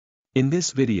In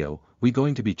this video, we're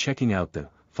going to be checking out the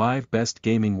 5 best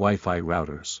gaming Wi-Fi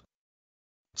routers.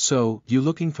 So, you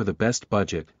looking for the best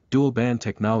budget, dual-band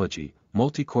technology,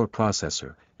 multi-core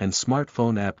processor, and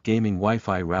smartphone app gaming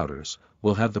Wi-Fi routers,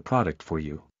 we'll have the product for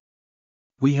you.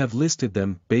 We have listed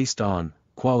them based on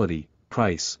quality,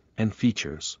 price, and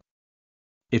features.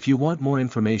 If you want more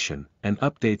information and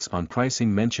updates on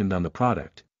pricing mentioned on the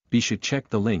product, be sure to check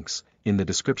the links in the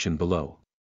description below.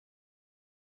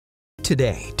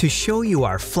 Today to show you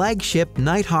our flagship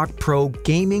Nighthawk Pro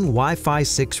Gaming Wi-Fi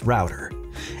 6 router,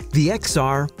 the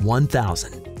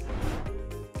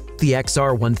XR1000. The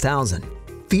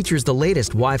XR1000 features the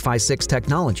latest Wi-Fi 6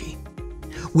 technology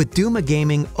with Duma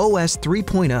Gaming OS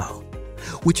 3.0,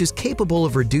 which is capable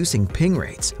of reducing ping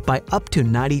rates by up to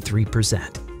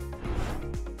 93%.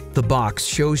 The box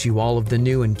shows you all of the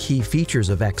new and key features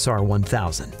of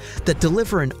XR1000 that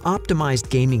deliver an optimized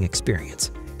gaming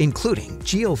experience, including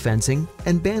geofencing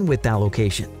and bandwidth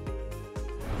allocation.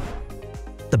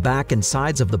 The back and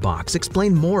sides of the box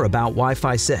explain more about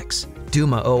Wi-Fi 6,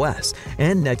 Duma OS,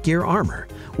 and NETGEAR Armor,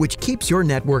 which keeps your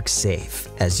network safe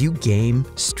as you game,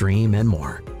 stream, and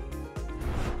more.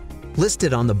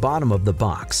 Listed on the bottom of the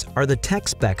box are the tech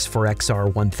specs for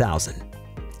XR1000.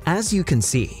 As you can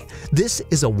see, this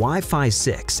is a Wi-Fi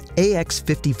 6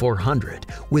 AX5400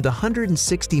 with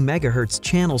 160 MHz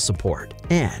channel support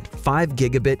and 5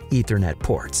 gigabit Ethernet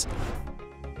ports.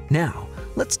 Now,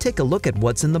 let's take a look at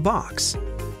what's in the box.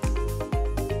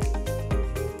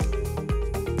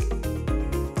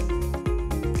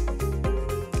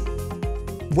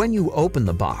 When you open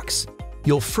the box,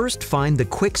 you'll first find the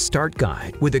quick start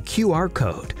guide with a QR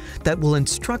code that will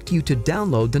instruct you to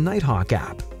download the Nighthawk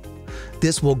app.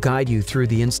 This will guide you through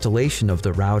the installation of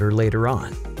the router later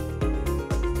on.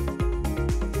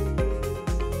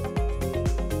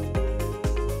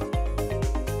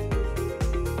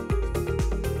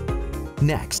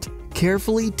 Next,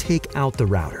 carefully take out the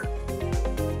router.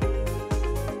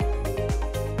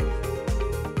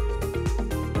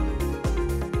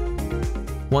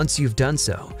 Once you've done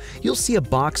so, you'll see a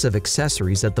box of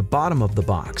accessories at the bottom of the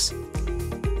box.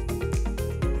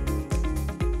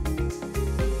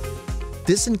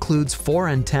 This includes 4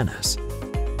 antennas,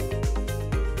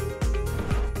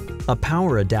 a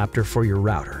power adapter for your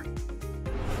router,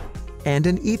 and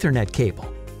an Ethernet cable,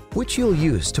 which you'll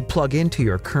use to plug into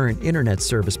your current internet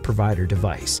service provider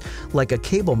device, like a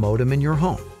cable modem in your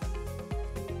home.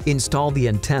 Install the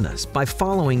antennas by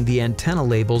following the antenna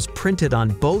labels printed on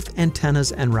both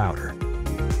antennas and router.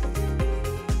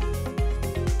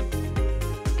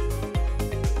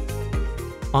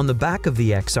 On the back of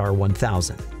the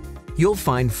XR1000, you'll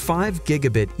find 5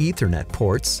 gigabit Ethernet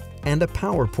ports and a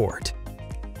power port.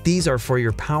 These are for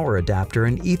your power adapter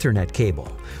and Ethernet cable,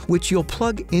 which you'll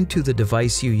plug into the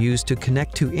device you use to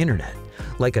connect to internet,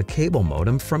 like a cable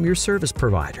modem from your service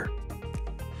provider.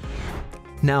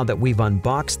 Now that we've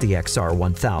unboxed the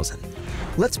XR1000,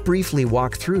 let's briefly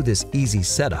walk through this easy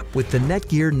setup with the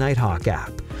NETGEAR Nighthawk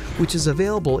app, which is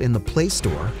available in the Play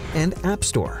Store and App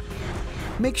Store.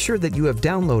 Make sure that you have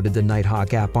downloaded the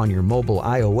Nighthawk app on your mobile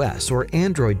iOS or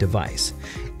Android device,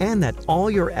 and that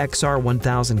all your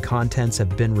XR1000 contents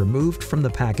have been removed from the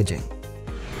packaging.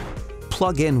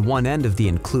 Plug in one end of the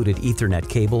included Ethernet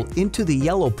cable into the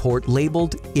yellow port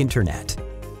labeled Internet.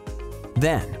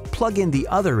 Then, plug in the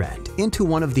other end into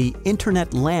one of the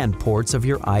Internet LAN ports of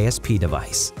your ISP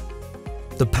device.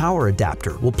 The power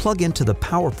adapter will plug into the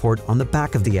power port on the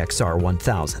back of the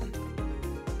XR1000.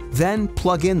 Then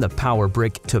plug in the power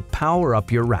brick to power up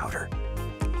your router.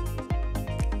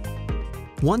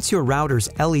 Once your router's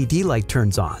LED light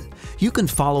turns on, you can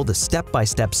follow the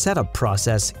step-by-step setup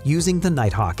process using the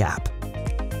Nighthawk app.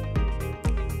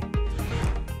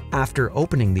 After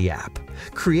opening the app,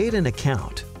 create an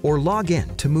account or log in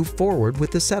to move forward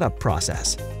with the setup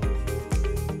process.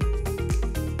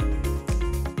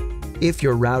 If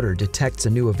your router detects a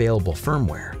new available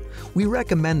firmware, we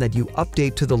recommend that you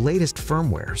update to the latest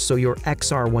firmware so your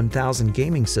XR1000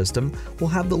 gaming system will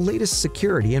have the latest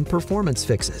security and performance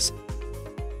fixes.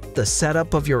 The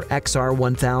setup of your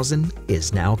XR1000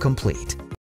 is now complete.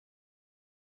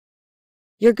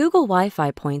 Your Google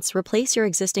Wi-Fi points replace your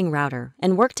existing router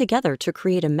and work together to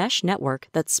create a mesh network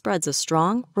that spreads a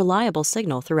strong, reliable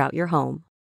signal throughout your home.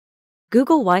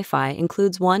 Google Wi-Fi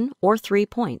includes 1 or 3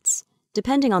 points,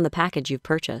 depending on the package you've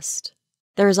purchased.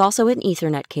 There is also an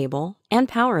Ethernet cable and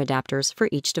power adapters for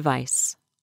each device.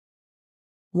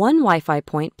 One Wi-Fi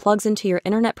point plugs into your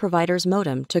internet provider's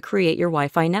modem to create your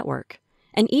Wi-Fi network,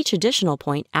 and each additional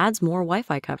point adds more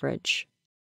Wi-Fi coverage.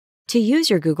 To use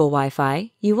your Google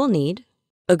Wi-Fi, you will need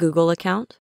a Google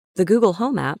account, the Google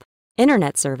Home app,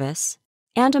 internet service,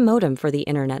 and a modem for the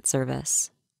internet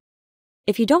service.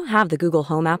 If you don't have the Google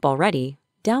Home app already,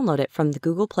 download it from the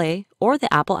Google Play or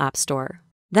the Apple App Store.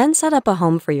 Then set up a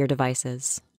home for your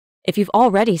devices. If you've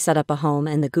already set up a home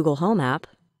in the Google Home app,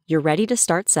 you're ready to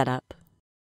start setup.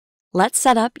 Let's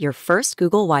set up your first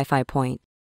Google Wi-Fi point.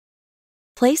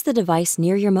 Place the device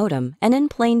near your modem and in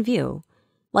plain view,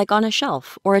 like on a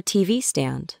shelf or a TV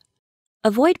stand.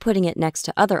 Avoid putting it next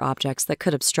to other objects that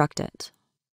could obstruct it.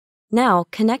 Now,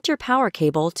 connect your power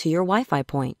cable to your Wi-Fi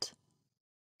point.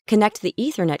 Connect the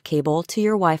Ethernet cable to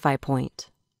your Wi-Fi point.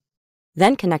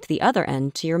 Then connect the other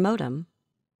end to your modem.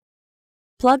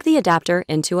 Plug the adapter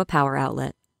into a power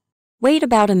outlet. Wait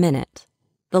about a minute.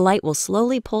 The light will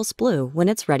slowly pulse blue when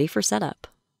it's ready for setup.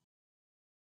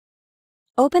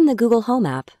 Open the Google Home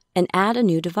app and add a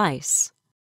new device.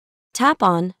 Tap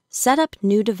on Set up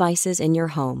new devices in your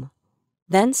home.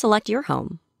 Then select your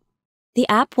home. The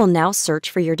app will now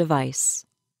search for your device.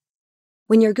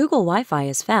 When your Google Wi-Fi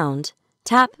is found,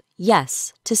 tap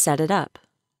Yes to set it up.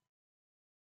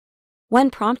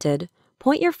 When prompted,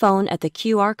 point your phone at the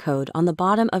QR code on the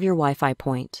bottom of your Wi-Fi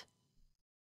point.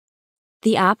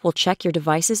 The app will check your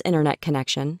device's internet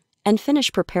connection and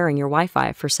finish preparing your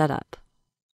Wi-Fi for setup.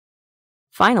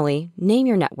 Finally, name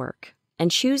your network and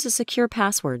choose a secure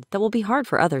password that will be hard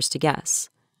for others to guess.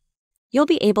 You'll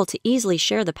be able to easily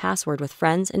share the password with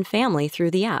friends and family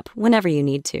through the app whenever you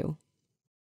need to.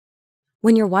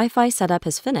 When your Wi-Fi setup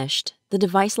is finished, the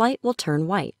device light will turn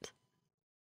white.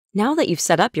 Now that you've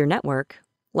set up your network,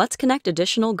 let's connect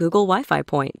additional Google Wi-Fi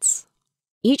points.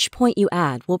 Each point you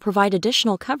add will provide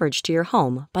additional coverage to your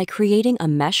home by creating a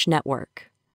mesh network.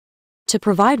 To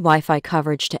provide Wi-Fi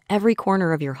coverage to every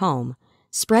corner of your home,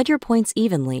 spread your points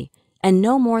evenly and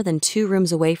no more than 2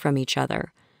 rooms away from each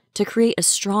other to create a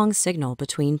strong signal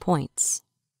between points.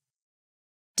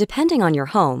 Depending on your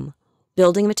home,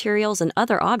 building materials and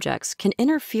other objects can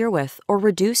interfere with or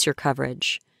reduce your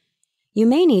coverage. You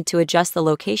may need to adjust the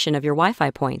location of your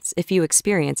Wi-Fi points if you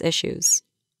experience issues.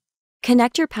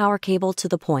 Connect your power cable to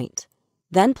the point,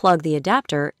 then plug the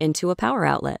adapter into a power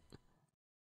outlet.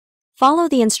 Follow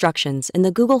the instructions in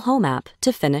the Google Home app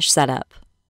to finish setup.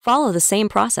 Follow the same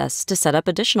process to set up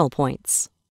additional points.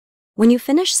 When you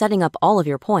finish setting up all of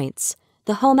your points,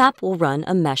 the Home app will run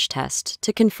a mesh test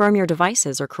to confirm your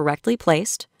devices are correctly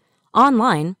placed,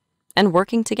 online, and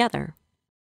working together.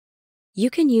 You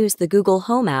can use the Google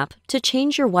Home app to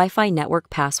change your Wi-Fi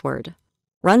network password,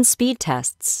 run speed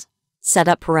tests, set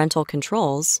up parental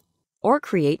controls, or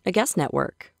create a guest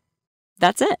network.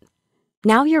 That's it.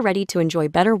 Now you're ready to enjoy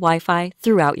better Wi-Fi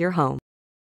throughout your home.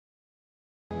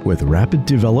 With rapid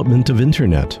development of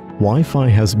internet, Wi-Fi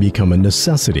has become a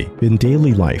necessity in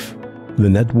daily life. The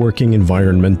networking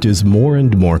environment is more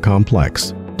and more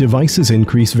complex. Devices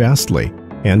increase vastly,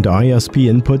 and ISP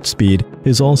input speed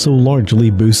is also largely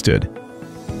boosted.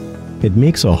 It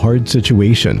makes a hard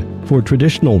situation for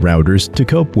traditional routers to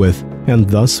cope with, and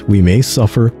thus we may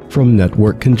suffer from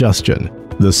network congestion.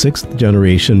 The 6th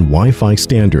generation Wi-Fi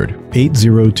standard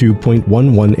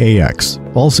 802.11ax,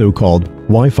 also called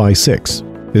Wi-Fi 6,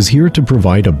 is here to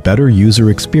provide a better user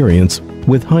experience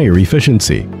with higher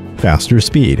efficiency, faster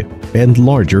speed, and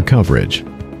larger coverage.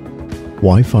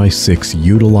 Wi-Fi 6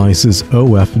 utilizes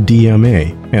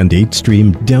OFDMA and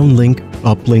 8-stream downlink,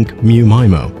 uplink,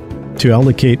 MU-MIMO to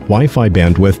allocate Wi-Fi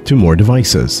bandwidth to more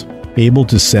devices. Able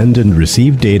to send and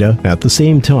receive data at the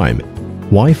same time,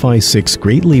 Wi-Fi 6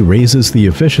 greatly raises the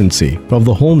efficiency of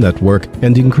the whole network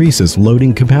and increases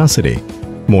loading capacity.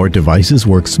 More devices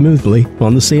work smoothly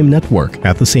on the same network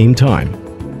at the same time.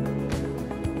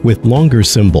 With longer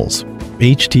symbols,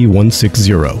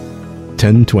 HT160,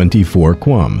 1024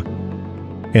 QAM,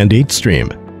 and 8-stream,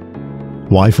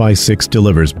 Wi-Fi 6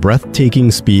 delivers breathtaking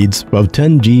speeds of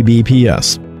 10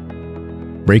 Gbps.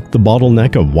 Break the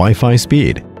bottleneck of Wi-Fi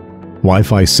speed.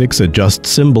 Wi-Fi 6 adjusts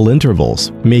symbol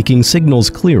intervals, making signals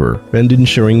clearer and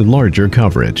ensuring larger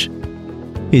coverage.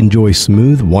 Enjoy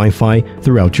smooth Wi-Fi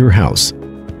throughout your house.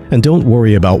 And don't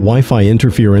worry about Wi-Fi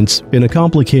interference in a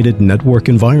complicated network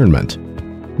environment.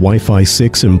 Wi-Fi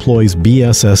 6 employs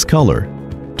BSS color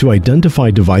to identify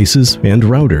devices and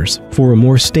routers for a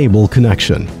more stable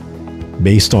connection.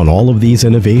 Based on all of these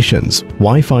innovations,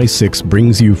 Wi-Fi 6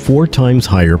 brings you 4 times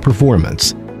higher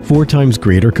performance, 4 times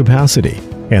greater capacity,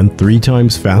 and 3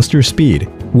 times faster speed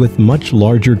with much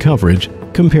larger coverage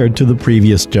compared to the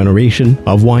previous generation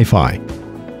of Wi-Fi.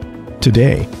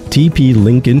 Today,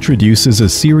 TP-Link introduces a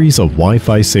series of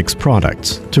Wi-Fi 6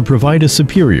 products to provide a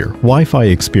superior Wi-Fi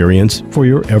experience for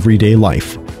your everyday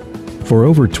life. For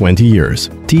over 20 years,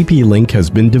 TP-Link has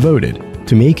been devoted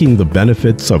to making the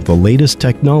benefits of the latest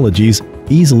technologies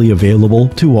easily available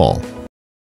to all.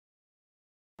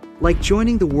 Like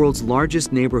joining the world's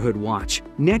largest neighborhood watch,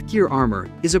 NETGEAR Armor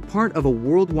is a part of a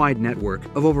worldwide network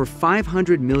of over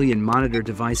 500 million monitor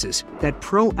devices that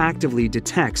proactively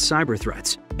detects cyber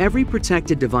threats. Every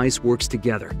protected device works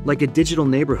together, like a digital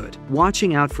neighborhood,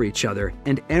 watching out for each other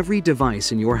and every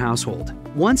device in your household.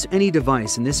 Once any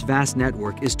device in this vast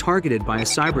network is targeted by a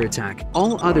cyber attack,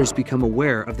 all others become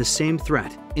aware of the same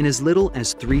threat in as little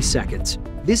as 3 seconds.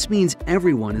 This means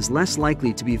everyone is less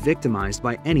likely to be victimized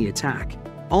by any attack.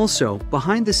 Also,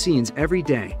 behind the scenes every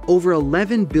day, over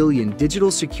 11 billion digital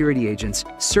security agents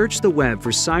search the web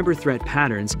for cyber threat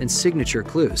patterns and signature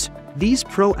clues. These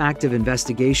proactive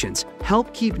investigations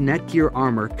help keep NETGEAR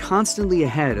Armor constantly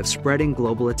ahead of spreading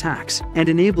global attacks and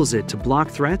enables it to block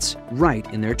threats right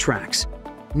in their tracks.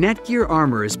 NETGEAR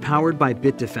Armor is powered by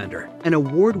Bitdefender, an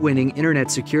award-winning internet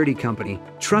security company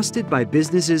trusted by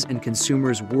businesses and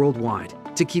consumers worldwide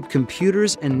to keep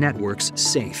computers and networks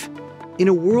safe. In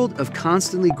a world of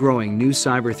constantly growing new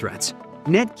cyber threats,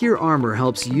 NETGEAR Armor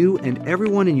helps you and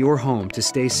everyone in your home to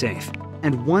stay safe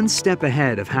and one step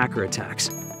ahead of hacker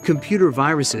attacks, computer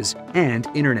viruses, and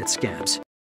internet scams.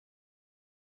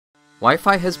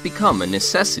 Wi-Fi has become a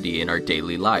necessity in our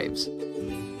daily lives.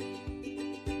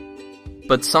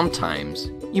 But sometimes,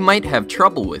 you might have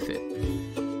trouble with it.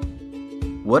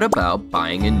 What about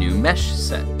buying a new mesh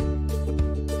set?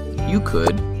 You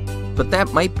could, but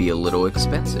that might be a little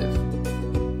expensive.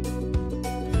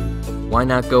 Why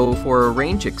not go for a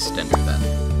range extender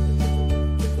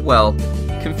then? Well,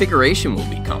 configuration will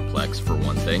be complex for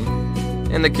one thing,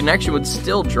 and the connection would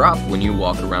still drop when you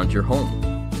walk around your home.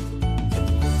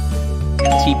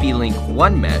 TP-Link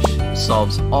One Mesh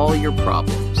solves all your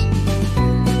problems.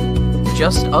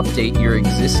 Just update your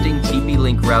existing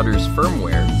TP-Link router's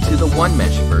firmware to the One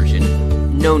Mesh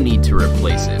version, no need to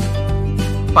replace it.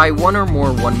 Buy one or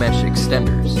more One Mesh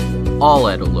extenders, all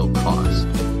at a low cost.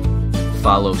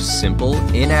 Follow simple,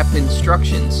 in-app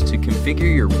instructions to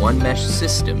configure your One Mesh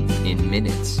system in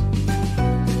minutes.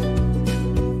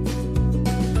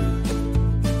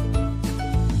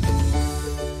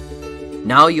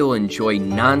 Now you'll enjoy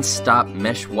non-stop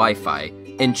mesh Wi-Fi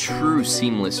and true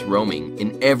seamless roaming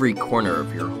in every corner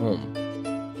of your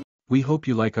home. We hope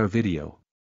you like our video.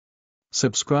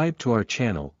 Subscribe to our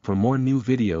channel for more new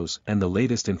videos and the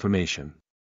latest information.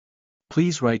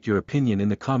 Please write your opinion in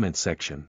the comment section.